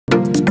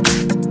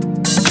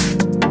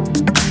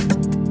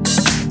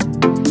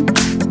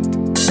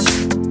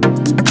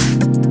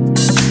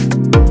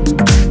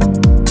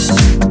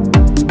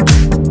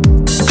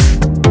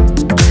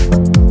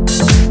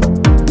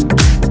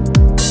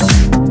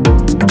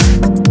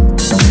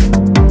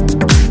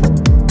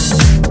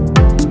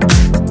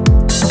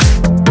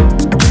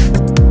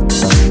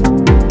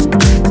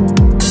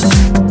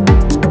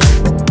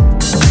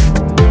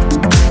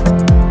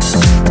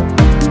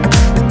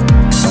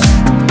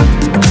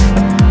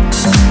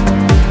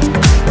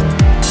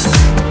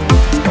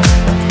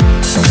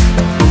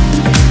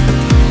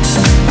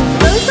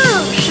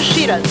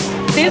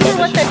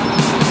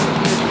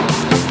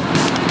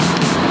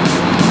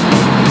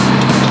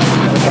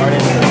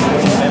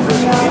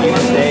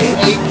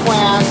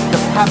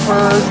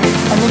peppers,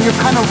 and then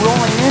you're kind of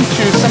rolling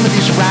into some of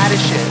these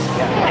radishes.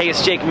 Hey,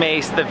 it's Jake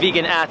Mace, the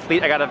vegan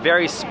athlete. I got a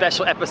very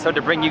special episode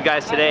to bring you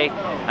guys today.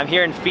 I'm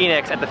here in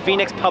Phoenix at the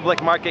Phoenix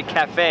Public Market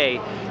Cafe.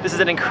 This is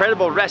an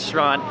incredible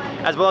restaurant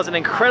as well as an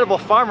incredible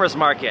farmer's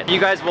market. You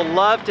guys will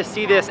love to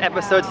see this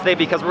episode today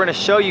because we're gonna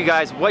show you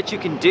guys what you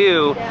can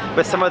do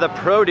with some of the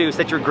produce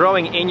that you're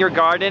growing in your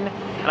garden.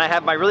 And I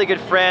have my really good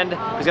friend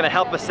who's gonna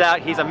help us out.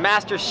 He's a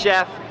master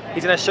chef.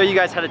 He's gonna show you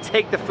guys how to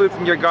take the food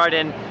from your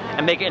garden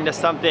and make it into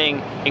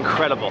something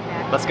incredible.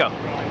 Let's go.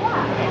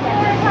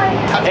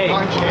 Hey,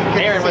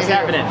 Aaron, what's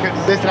happening?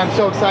 Listen, I'm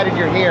so excited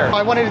you're here.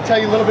 I wanted to tell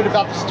you a little bit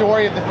about the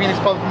story of the Phoenix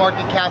Public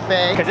Market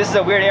Cafe. Because this is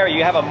a weird area.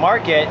 You have a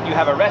market, you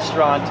have a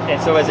restaurant, and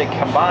so is it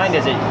combined?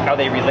 Are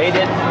they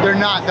related? They're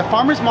not. The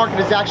Farmers Market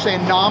is actually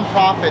a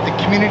non-profit,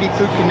 the Community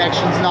Food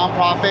Connections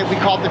non-profit. We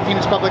call it the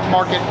Phoenix Public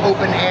Market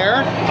Open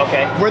Air.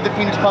 Okay. We're the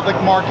Phoenix Public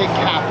Market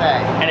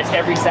Cafe. And it's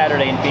every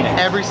Saturday in Phoenix?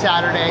 Every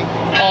Saturday,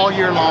 all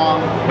year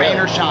long, rain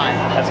or shine.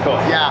 That's cool.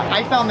 Yeah.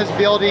 I found this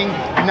building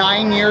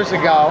 9 years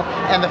ago,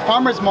 and the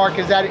Farmers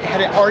Market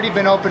had already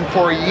been open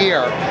for a year.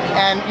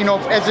 And you know,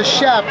 as a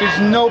chef,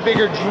 there's no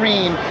bigger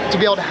dream to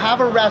be able to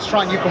have a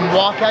restaurant you can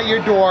walk out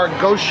your door,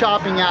 go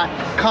shopping at,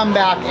 come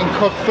back and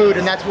cook food,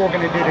 and that's what we're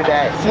gonna do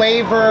today.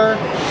 Flavor,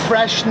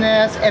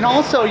 freshness, and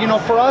also, you know,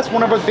 for us,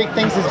 one of our big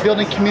things is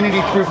building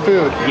community through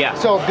food. Yeah.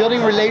 So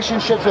building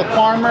relationships with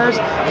farmers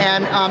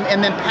and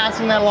then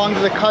passing that along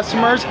to the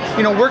customers.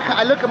 You know,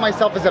 I look at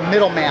myself as a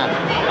middleman.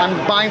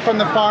 I'm buying from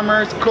the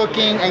farmers,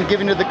 cooking, and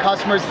giving to the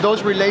customers.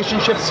 Those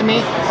relationships to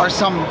me are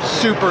some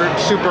super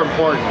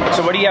important.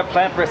 So what do you have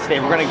planned for us today?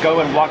 We're gonna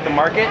go and walk the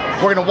market?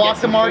 We're gonna walk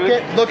the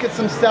market, look at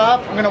some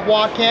stuff. We're gonna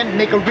walk in,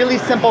 make a really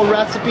simple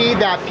recipe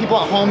that people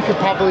at home could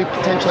probably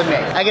potentially make.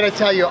 I gotta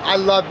tell you, I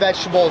love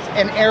vegetables.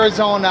 In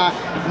Arizona,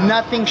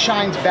 nothing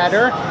shines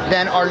better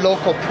than our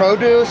local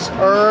produce,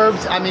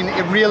 herbs. I mean,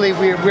 it really,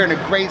 we're in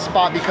a great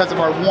spot because of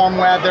our warm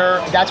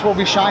weather. That's where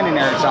we shine in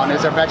Arizona,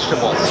 is our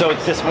vegetables. So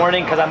this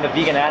morning, because I'm the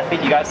vegan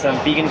athlete, you got some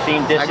vegan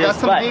themed dishes. I got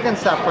some vegan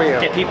stuff for you.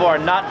 If people are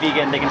not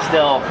vegan, they can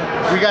still...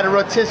 We got a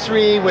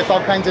rotisserie with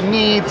all kinds of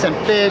meats and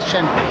fish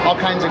and all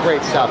kinds of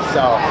great stuff,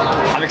 so.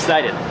 I'm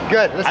excited.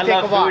 Good, let's take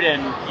a walk. I love food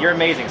and you're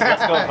amazing, so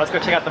let's go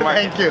check out the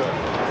market. Thank you.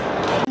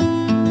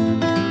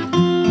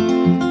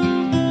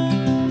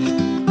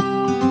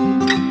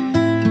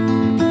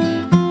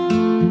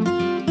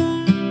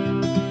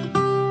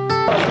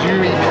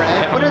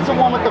 What is the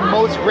one with the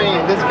most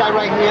grain? This guy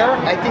right here?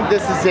 I think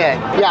this is it.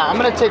 Yeah, I'm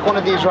gonna take one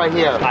of these right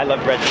here. I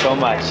love bread so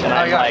much, and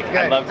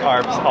I love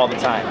carbs all the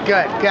time.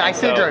 Good. I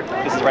figured.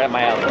 This is right up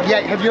my alley.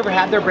 Yeah, have you ever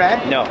had their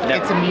bread? No, never.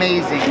 It's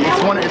amazing.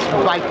 It's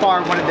by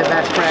far one of the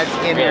best breads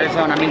in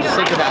Arizona. I mean, just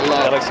look at that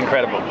look. That looks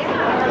incredible.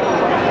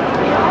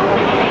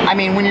 I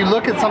mean, when you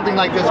look at something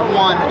like this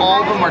one,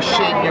 all of them are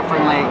shaped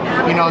differently.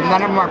 You know,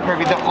 none of them are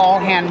perfect. They're all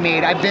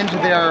handmade. I've been to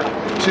their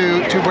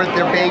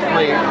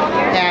bakery,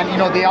 and you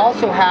know, they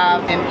also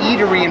have an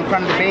eatery in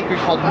front of the bakery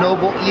called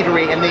Noble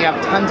Eatery, and they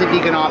have tons of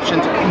vegan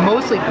options,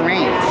 mostly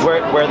grains.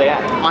 Where are they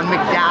at? On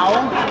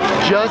McDowell,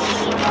 just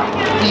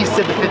east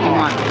of the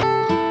 51.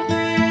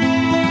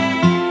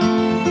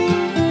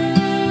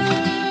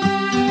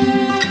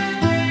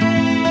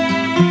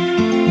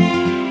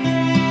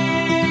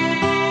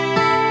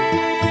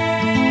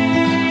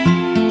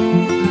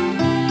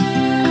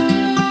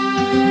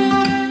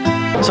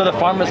 So the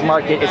farmer's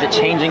market, is it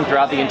changing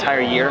throughout the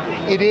entire year?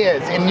 It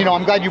is, and you know,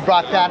 I'm glad you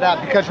brought that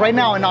up because right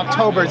now in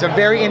October is a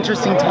very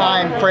interesting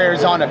time for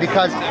Arizona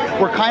because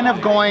we're kind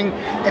of going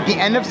at the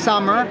end of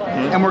summer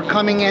and we're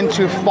coming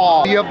into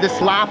fall. You have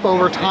this lap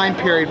over time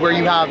period where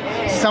you have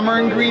summer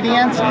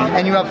ingredients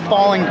and you have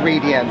fall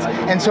ingredients,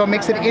 and so it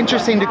makes it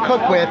interesting to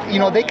cook with. You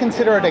know, they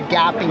consider it a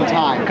gapping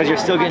time. Because you're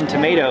still getting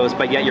tomatoes,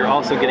 but yet you're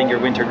also getting your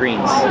winter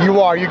greens.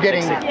 You're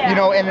getting, you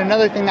know, and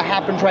another thing that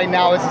happens right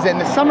now is in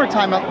the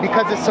summertime,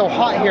 because it's so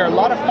hot here, a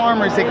lot of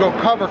farmers, they grow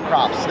cover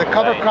crops. The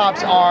cover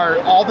crops are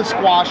all the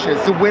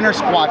squashes, the winter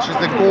squashes,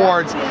 the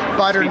gourds,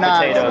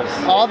 butternuts,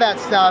 all that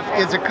stuff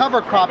is a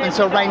cover crop, and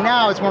so right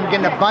now is when we're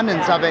getting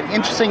abundance of it.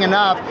 Interesting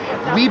enough,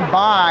 we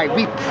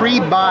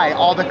pre-buy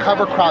all the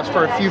cover crops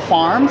for a few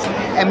farms,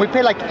 and we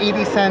pay like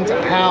 80 cents a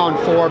pound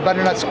for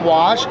butternut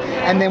squash,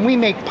 and then we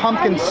make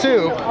pumpkin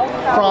soup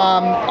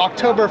from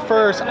October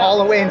 1st all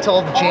the way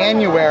until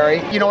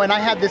January. You know, and I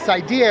had this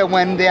idea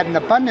when they had an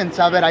abundance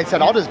of it, I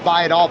said, I'll just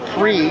buy it all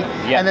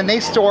and then they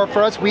store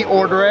for us, we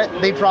order it,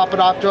 they drop it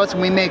off to us,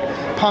 and we make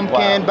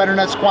pumpkin,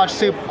 butternut squash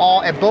soup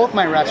all at both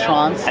my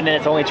restaurants. And then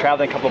it's only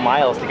traveling a couple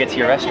miles to get to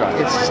your restaurant.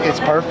 It's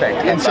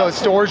perfect. And so it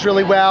stores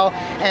really well.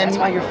 And that's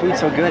why your food's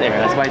so good, Aaron.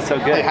 That's why it's so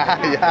good.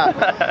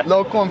 Yeah.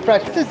 Local and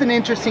fresh. This is an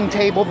interesting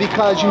table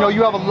because, you know,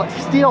 you have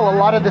still a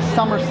lot of the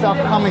summer stuff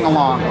coming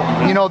along.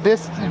 You know,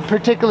 this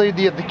particularly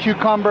the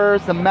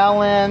cucumbers, the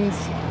melons,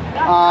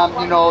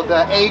 you know,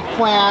 the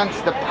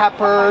eggplants, the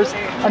peppers,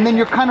 and then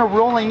you're kind of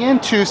rolling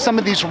into some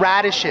of these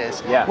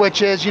radishes,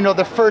 which is, you know,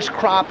 the first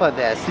crop of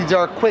this. These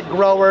are quick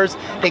growers.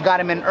 They got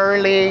them in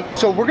early.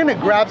 So we're gonna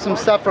grab some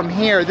stuff from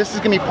here. This is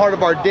gonna be part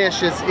of our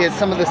dish, is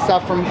some of the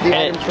stuff from the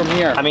items from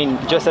here. I mean,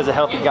 just as a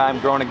healthy guy, I'm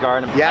growing a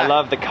garden. I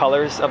love the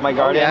colors of my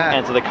garden,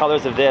 and so the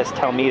colors of this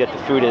tell me that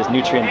the food is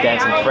nutrient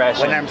dense and fresh.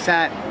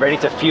 100%. Ready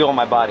to fuel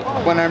my body.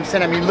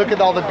 100%. I mean, look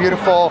at all the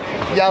beautiful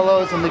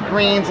yellows and the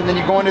greens, and then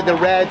you go into the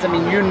reds. I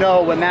mean, you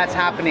know when that's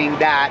happening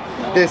that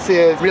this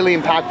is really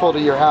impactful to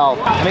your health.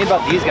 Tell me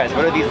about these guys.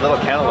 What are these little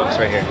cantaloupes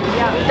right here?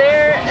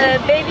 They're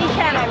baby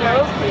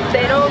cantaloupes.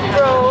 They don't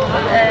grow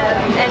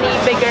any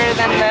bigger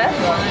than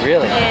this.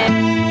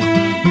 Really?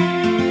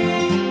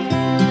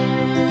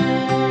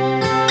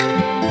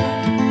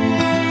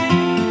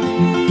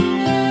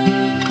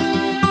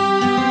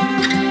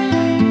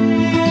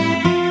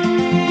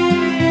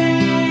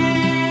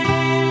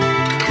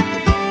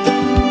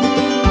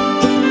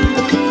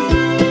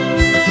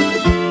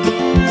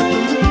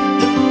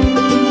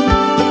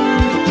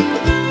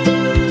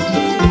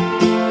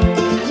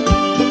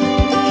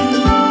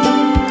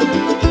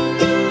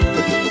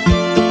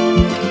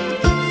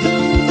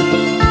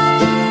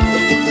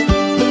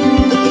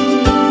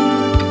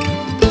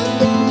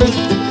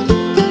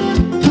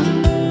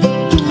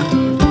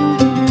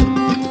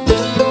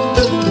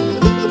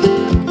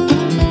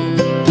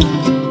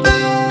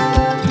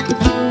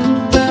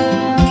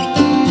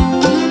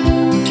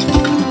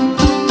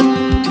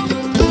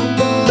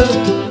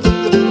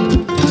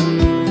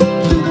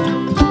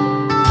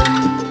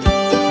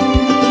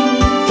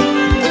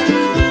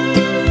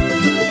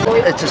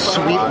 It's a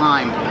sweet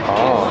lime.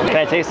 Oh. Can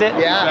I taste it?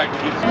 Yeah.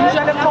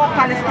 Usually called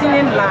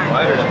Palestinian lime.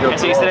 And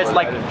so you said it's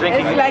like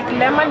drinking... It's like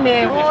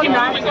lemonade. Oh,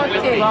 natural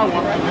taste.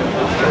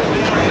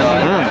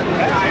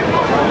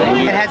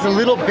 It has a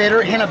little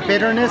hint of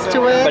bitterness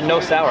to it. But no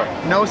sour.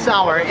 No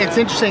sour. It's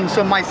interesting.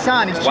 So my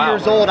son, he's 2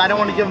 years old. I don't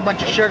want to give him a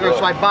bunch of sugar,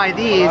 so I buy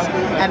these,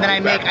 and then I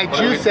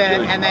juice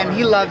it, and then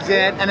he loves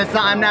it. And it's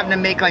not, I'm not having to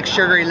make like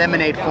sugary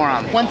lemonade for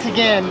him. Once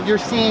again, you're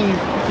seeing,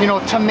 you know,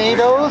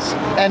 tomatoes,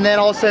 and then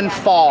all of a sudden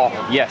fall.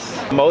 Yes.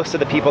 Most of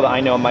the people that I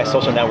know in my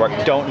social network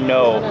don't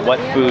know what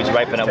foods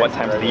ripen at what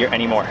times of the year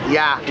anymore.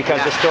 Yeah.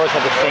 Because the stores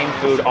have the same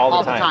food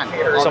all the time.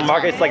 All so the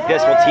markets like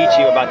this will teach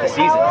you about the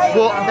seasons.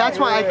 Well, that's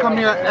why I come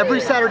here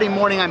every Saturday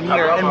morning. I'm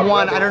here, and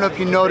one, I don't know if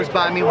you noticed,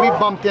 but I mean, we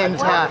bumped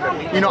into,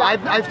 you know,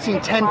 I've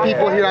seen 10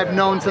 people here I've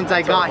known since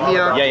I got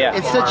here.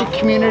 It's such a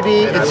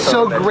community. It's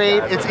so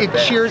great. It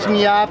cheers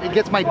me up. It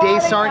gets my day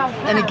started,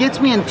 and it gets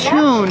me in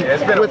tune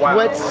with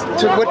what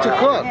to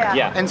cook.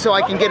 And so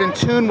I can get in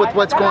tune with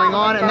what's going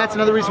on, and that's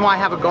another reason why I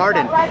have a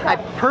garden. I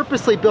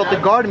purposely built the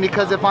garden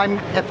because if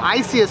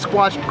I see a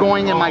squash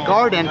going in my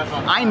garden,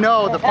 I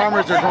know the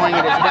farmers are growing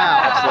it as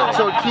well.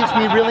 So it keeps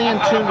me really in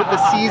tune with the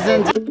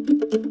seasons.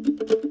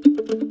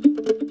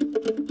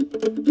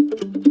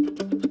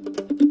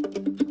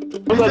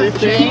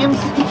 James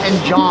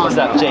and John. What's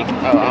up, Jake?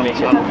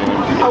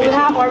 I will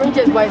have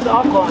oranges, but it's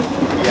all gone.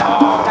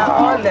 Yeah.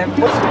 All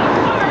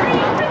left.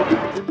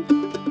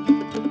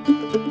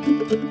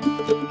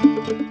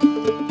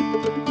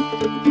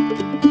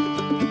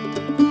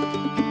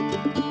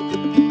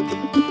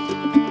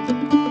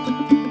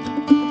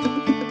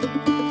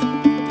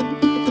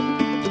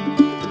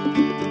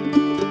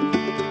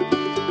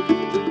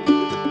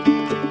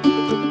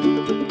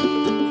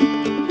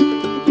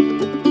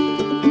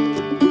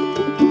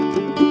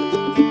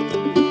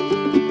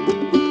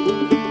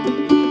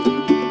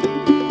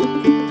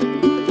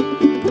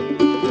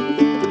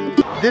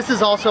 This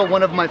is also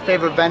one of my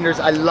favorite vendors.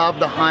 I love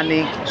the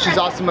honey. She's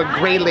awesome, a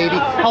great lady.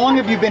 How long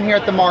have you been here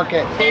at the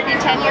market? Maybe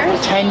 10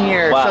 years. 10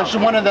 years. Wow. So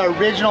she's one of the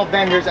original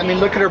vendors. I mean,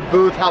 look at her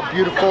booth, how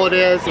beautiful it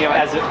is. You know,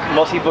 as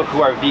most people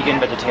who are vegan,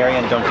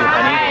 vegetarian don't do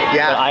honey.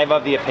 But I'm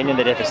of the opinion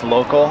that if it's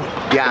local,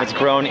 if it's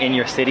grown in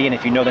your city, and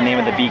if you know the name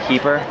of the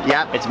beekeeper,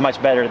 it's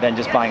much better than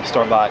just buying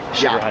store-bought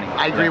sugar honey.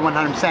 I agree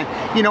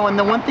 100%. You know, and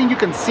the one thing you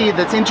can see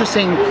that's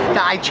interesting,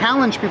 that I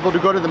challenge people to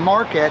go to the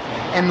market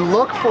and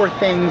look for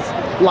things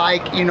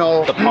like, you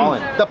know, the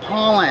pollen. The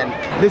pollen.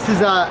 This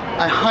is a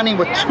honey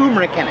with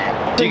turmeric in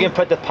it. So you can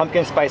put the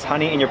pumpkin spice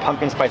honey in your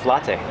pumpkin spice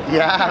latte.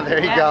 Yeah,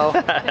 there you go.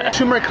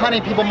 Turmeric honey,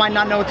 people might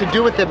not know what to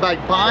do with it, but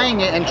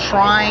buying it and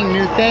trying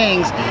new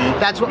things,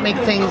 that's what makes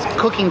things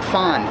cooking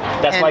fun.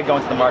 That's why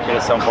going to the market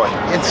is so important.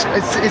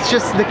 It's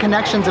just, the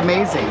connection's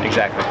amazing.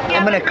 Exactly.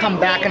 I'm gonna come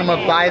back and I'm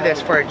gonna buy this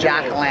for a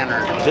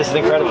jack-o'-lantern. This is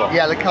incredible.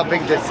 Yeah, look how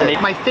big this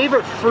is. My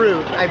favorite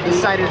fruit, I've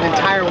decided in the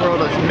entire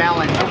world, is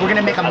melon. We're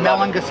gonna make a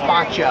melon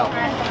gazpacho.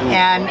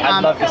 And I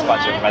love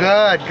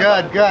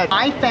gazpacho. Good.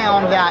 I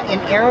found that in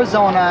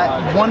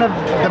Arizona, one of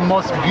the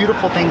most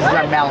beautiful things is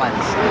our melons.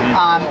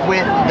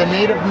 With the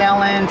native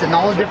melons and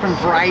all the different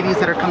varieties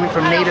that are coming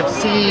from native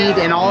seed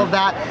and all of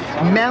that,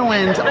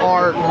 melons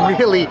are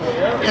really,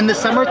 in the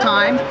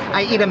summertime,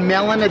 I eat a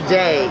melon a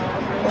day.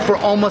 for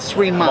almost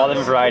 3 months. All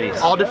different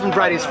varieties. All different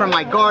varieties from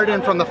my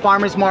garden, from the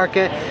farmer's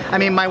market. I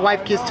mean, my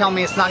wife keeps telling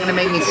me it's not gonna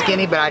make me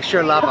skinny, but I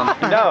sure love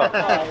them. No,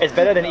 it's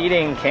better than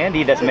eating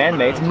candy that's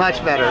man-made. It's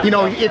much better. You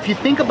know, if you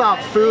think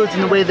about foods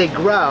and the way they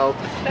grow,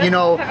 you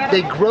know,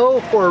 they grow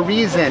for a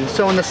reason.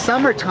 So in the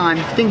summertime,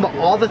 you think about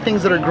all the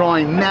things that are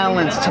growing,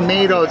 melons,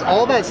 tomatoes,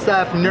 all that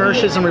stuff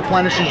nourishes and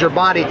replenishes your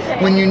body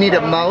when you need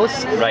it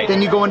most. Right.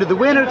 Then you go into the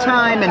winter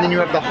time and then you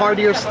have the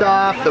hardier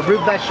stuff, the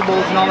root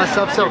vegetables and all that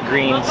stuff. So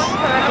Greens,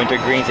 winter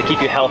greens to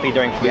keep you healthy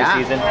during flu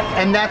season.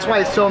 And that's why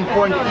it's so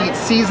important to eat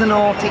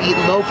seasonal, to eat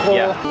local.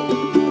 Yeah.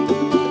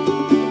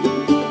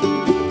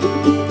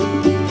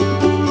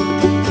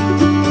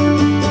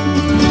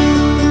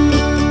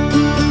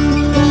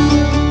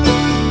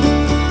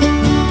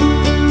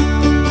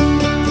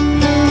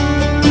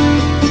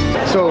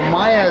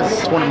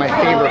 Maya's one of my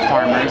favorite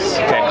farmers.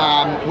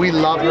 Okay. We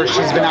love her.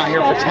 She's been out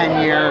here for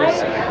 10 years.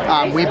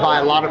 We buy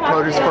a lot of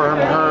produce from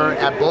her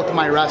at both of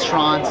my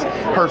restaurants.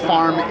 Her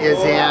farm is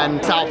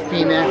in South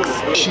Phoenix.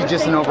 She's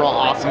just an overall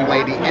awesome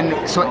lady.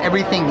 And so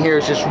everything here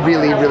is just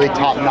really, really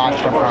top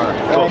notch from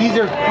her. Cool. These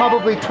are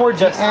probably towards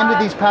the end of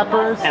these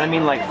peppers. And I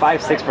mean like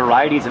 5, 6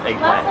 varieties of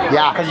eggplant.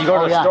 Yeah. Because you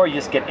go to the store, you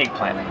just get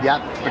eggplant.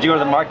 Yep. But you go to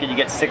the market, you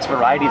get 6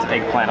 varieties of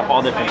eggplant of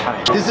all different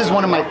kinds. This is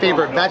one of my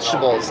favorite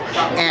vegetables.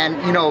 And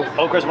you know,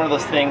 okra is one of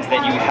those things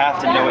that you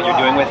have to know what you're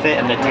doing with it,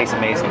 and it tastes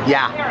amazing.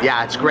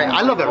 Yeah, it's great.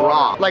 I love it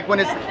raw. Like when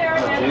it's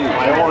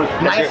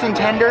nice and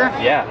tender.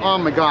 Yeah. Oh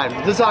my God.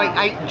 This is how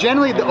I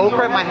generally, the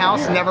okra at my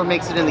house never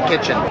makes it in the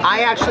kitchen.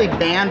 I actually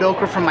banned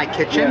okra from my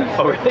kitchen.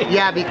 Oh really?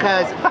 Yeah,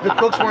 because the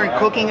cooks weren't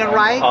cooking it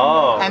right.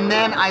 Oh. And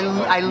then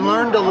I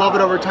learned to love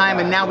it over time,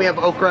 and now we have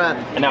okra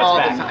and now all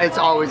it's the back. time. It's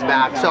always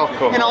back. So,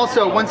 cool. And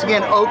also, once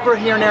again, okra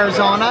here in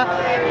Arizona,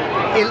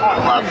 it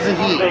loves the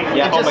heat.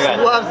 Yeah, it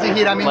just loves the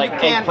heat. I mean, like you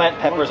can't eggplant,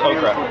 peppers,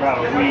 okra.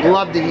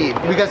 love the heat.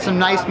 We got some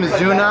nice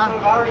Mizuna.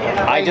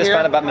 I just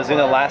found out about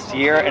Mizuna last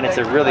year, and it's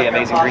a really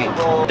amazing green.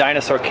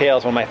 Dinosaur kale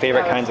is one of my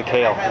favorite kinds of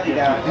kale. Me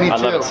too. I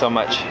love it so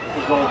much.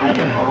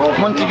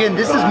 Once again,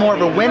 this is more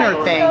of a winter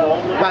thing,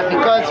 but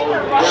because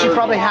she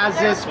probably has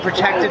this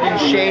protected in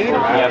shade,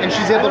 and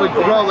she's able to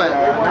grow it.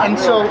 And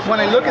so when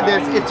I look at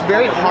this, it's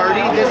very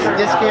hardy,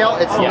 this kale.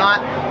 It's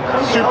not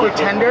super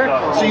tender,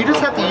 so you just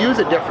have to use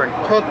it different.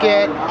 Cook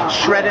it,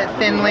 shred it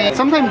thinly.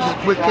 Sometimes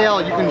with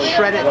kale, you can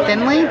shred it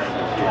thinly,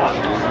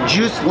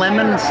 juice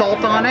lemon and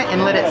salt on it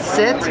and let it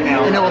sit,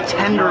 and it will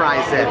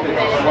tenderize it.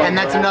 And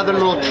that's another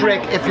little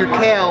trick if your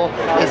kale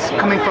is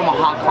coming from a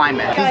hot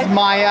climate. This is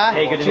Maya.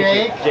 Hey, good to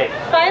Jake. meet you. Jake.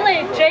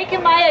 Finally, Jake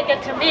and Maya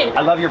get to meet.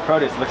 I love your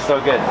produce. It looks so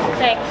good.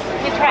 Thanks.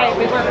 We tried.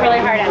 We worked really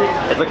hard on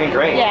it. It's looking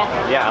great.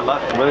 Yeah. Yeah, I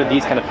love it. What are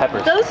these kind of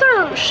peppers? Those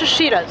are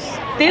shishitas.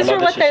 These are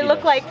what they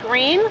look like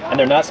green. And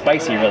they're not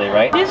spicy really,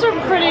 right? These are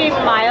pretty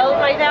mild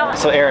right now.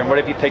 So Aaron, what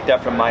have you picked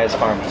up from Maya's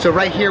farm? So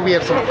right here we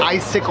have some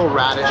icicle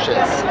radishes,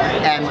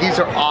 and these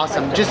are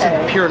awesome. Just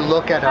a pure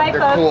look at them,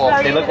 they're cool.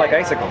 They look like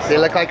icicles. They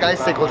look like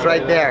icicles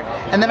right there.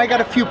 And then I got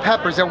a few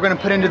peppers that we're gonna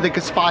put into the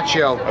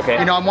gazpacho. Okay.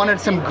 You know, I wanted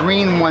some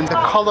green ones. The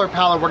color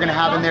palette we're gonna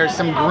have in there is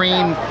some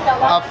green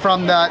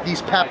from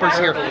these peppers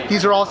here.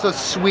 These are also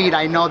sweet,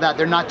 I know that.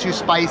 They're not too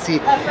spicy.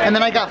 And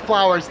then I got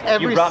flowers.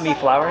 You brought me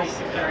flowers?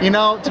 You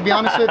know, to be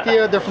honest with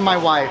you, they're from my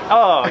wife.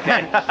 Oh,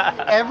 okay.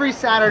 Every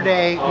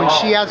Saturday when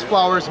she has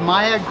flowers,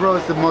 Maya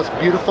grows the most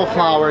beautiful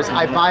flowers.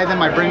 I buy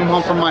them, I bring them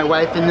home from my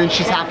wife, and then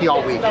she's happy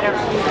all week.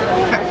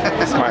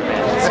 Smart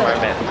man, smart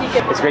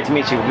man. It's great to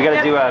meet you. We got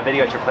to do a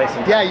video at your place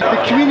sometime. Yeah,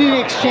 the community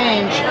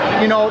exchange,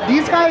 you know,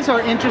 these guys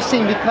are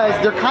interesting because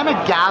they're kind of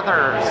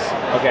gatherers.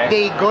 Okay.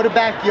 They go to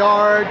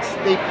backyards,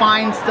 they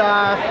find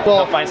stuff.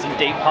 Well, find some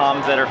date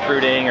palms that are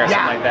fruiting or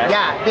something like that.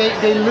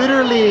 Yeah, they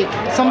literally,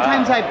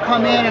 sometimes I've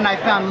come in and I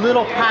found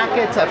little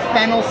packets of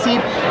fennel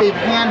seed. They've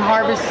hand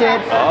harvested,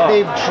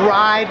 they've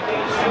dried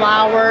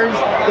flowers.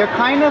 They're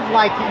kind of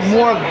like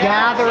more of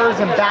gatherers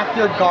and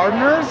backyard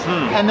gardeners,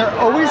 and they're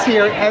always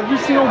here every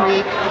single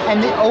week,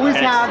 and they always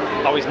have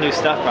always new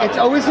stuff. Probably. It's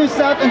always new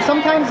stuff, and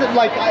sometimes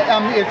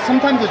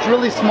sometimes it's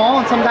really small,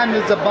 and sometimes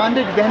it's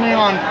abundant, depending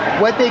on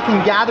what they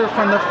can gather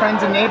from their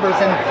friends and neighbors.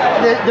 And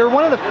they're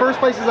one of the first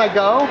places I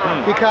go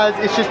because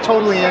it's just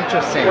totally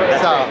interesting.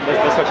 So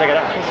let's go check it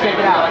out. Let's check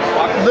it out.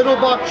 Little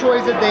bok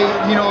choys that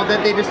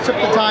they just took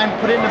the time,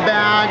 put it in a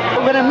bag.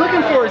 What I'm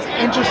looking for is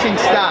interesting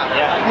stuff.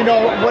 Yeah. You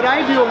know, what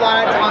I do a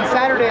lot on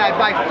Saturday, I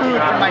buy food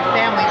for my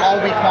family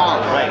all week long.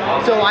 Right.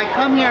 So I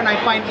come here and I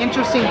find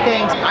interesting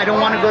things. I don't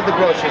want to go to the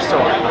grocery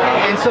store.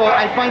 And so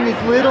I find these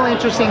little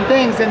interesting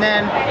things, and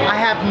then I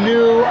have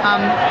new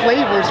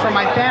flavors for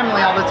my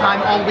family all the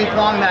time, all week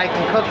long, that I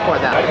can cook for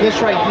them.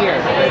 This right here.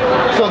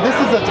 So this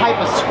is a type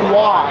of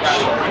squash.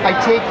 I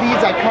take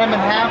these, I cut them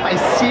in half, I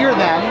sear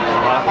them,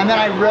 and then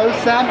I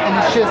roast them, and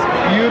it's just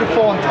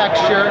beautiful in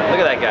texture.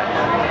 Look at that guy.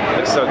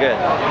 looks so good.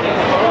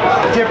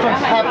 Different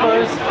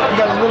peppers. You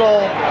got a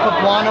little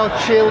poblano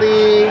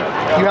chili.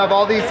 You have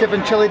all these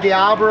different chili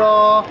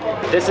diablo.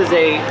 This is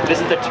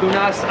the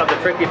tunas of the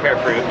prickly pear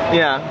fruit.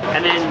 Yeah.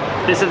 And then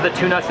this is the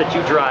tunas that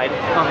you dried.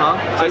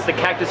 So it's the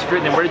cactus fruit,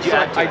 and then where did you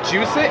add to I it?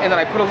 juice it, and then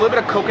I put a little bit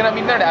of coconut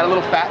meat in there to add a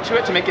little fat to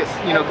it to make it,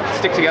 you know,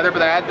 stick together. But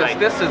then I add this. Right.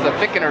 This is a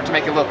thickener to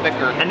make it a little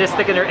thicker. And this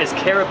thickener is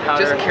carob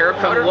powder. Just carob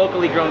powder? From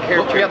locally grown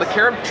carob trees. Yeah, the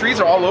carob trees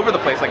are all over the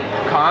place. Like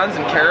pecans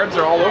and carobs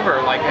are all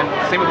over. Like, and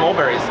same with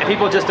mulberries. And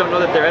people just don't know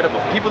that they're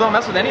edible. People don't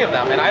mess with any of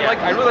them, and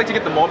I really like to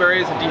get the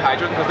mulberries and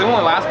dehydrate them because they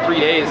only last 3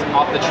 days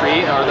off the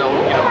tree, or they'll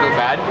go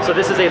bad. So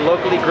this is a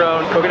locally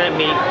grown coconut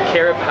meat,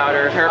 carob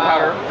powder,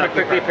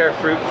 prickly pear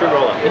fruit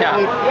roll-up. Yeah.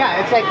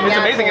 Yeah, it's like It's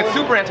amazing. It's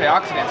super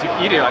antioxidants. You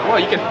eat it, you're like, well,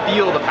 you can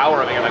feel the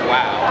power of it. You're like,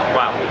 wow.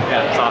 Wow.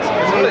 Yeah, it's awesome.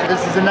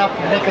 This is enough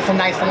to make us a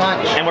nice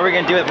lunch. And what we're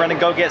gonna do is we're gonna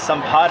go get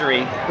some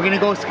pottery. We're gonna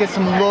go get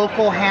some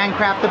local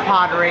handcrafted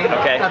pottery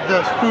of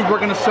the food we're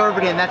gonna serve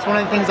it in. That's one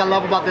of the things I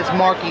love about this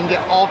market. You can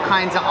get all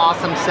kinds of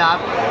awesome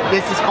stuff.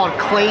 This is called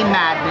Clay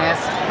Madness.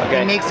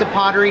 It makes the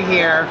pottery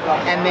here,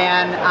 and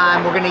then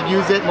we're gonna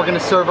use it and we're gonna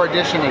serve our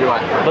dish into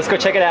it. Let's go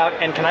check it out.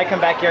 And can I come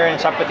back here and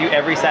shop with you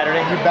every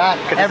Saturday? You bet.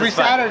 Every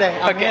Saturday.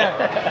 I'm here.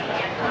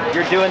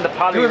 You're doing the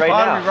pottery right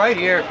now. Right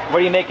here.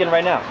 What are you making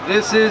right now?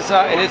 This is,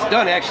 and it's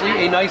done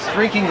actually, a nice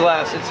drinking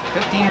glass. It's a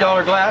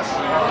 $15 glass.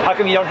 How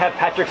come you don't have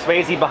Patrick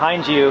Swayze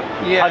behind you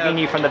hugging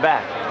you from the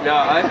back? No,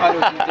 I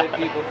don't do dead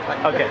people.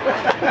 Okay.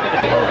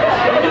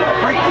 It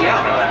freaked me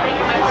out.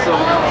 So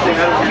they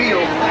got a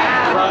wheel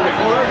around the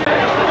corner.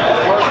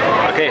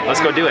 Okay,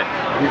 let's go do it.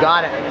 You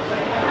got it.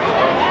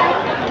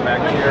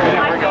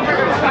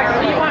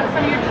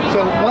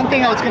 So one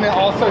thing I was going to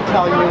also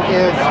tell you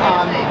is,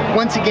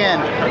 once again,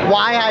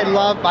 why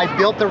I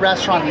built the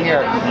restaurant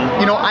here.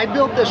 You know, I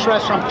built this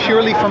restaurant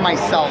purely for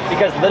myself.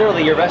 Because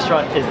literally your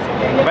restaurant is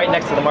right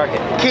next to the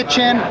market.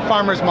 Kitchen,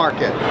 farmer's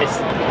market. It's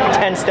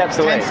 10 steps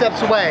away. 10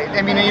 steps away.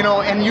 I mean, you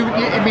know, and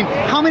I mean,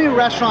 how many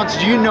restaurants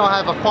do you know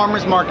have a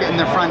farmer's market in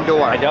their front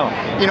door? I don't.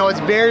 You know,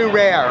 it's very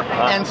rare.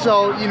 And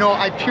so, you know,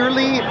 I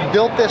purely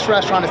built this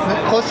restaurant.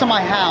 It's close to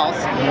my house.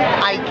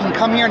 I can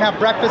come here and have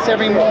breakfast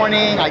every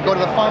morning. I go to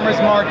the farmer's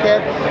market.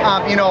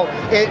 You know,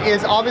 it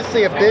is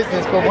obviously a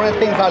business, but one of the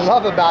things I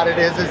love about it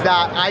is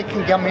that I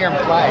can come here and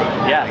play.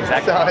 Yeah,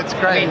 exactly. So it's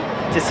great.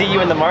 I mean, to see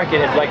you in the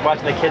market is like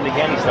watching the kid in the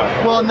candy store.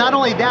 Well, not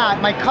only that,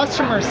 my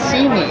customers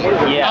see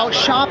me out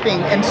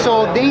shopping, and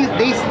so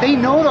they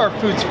know our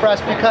food's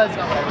fresh because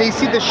they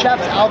see the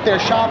chefs out there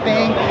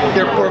shopping.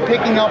 We're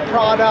picking up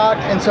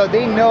product, and so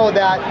they know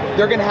that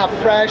they're going to have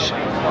fresh,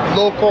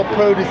 local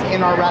produce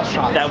in our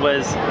restaurant. That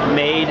was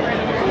made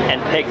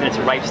and picked in its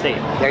ripe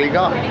state. There you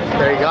go.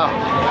 There you go.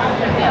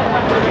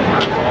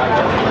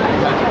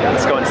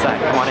 Let's go inside.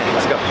 Come on in.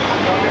 Let's go.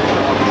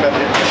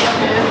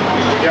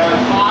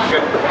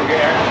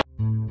 Good.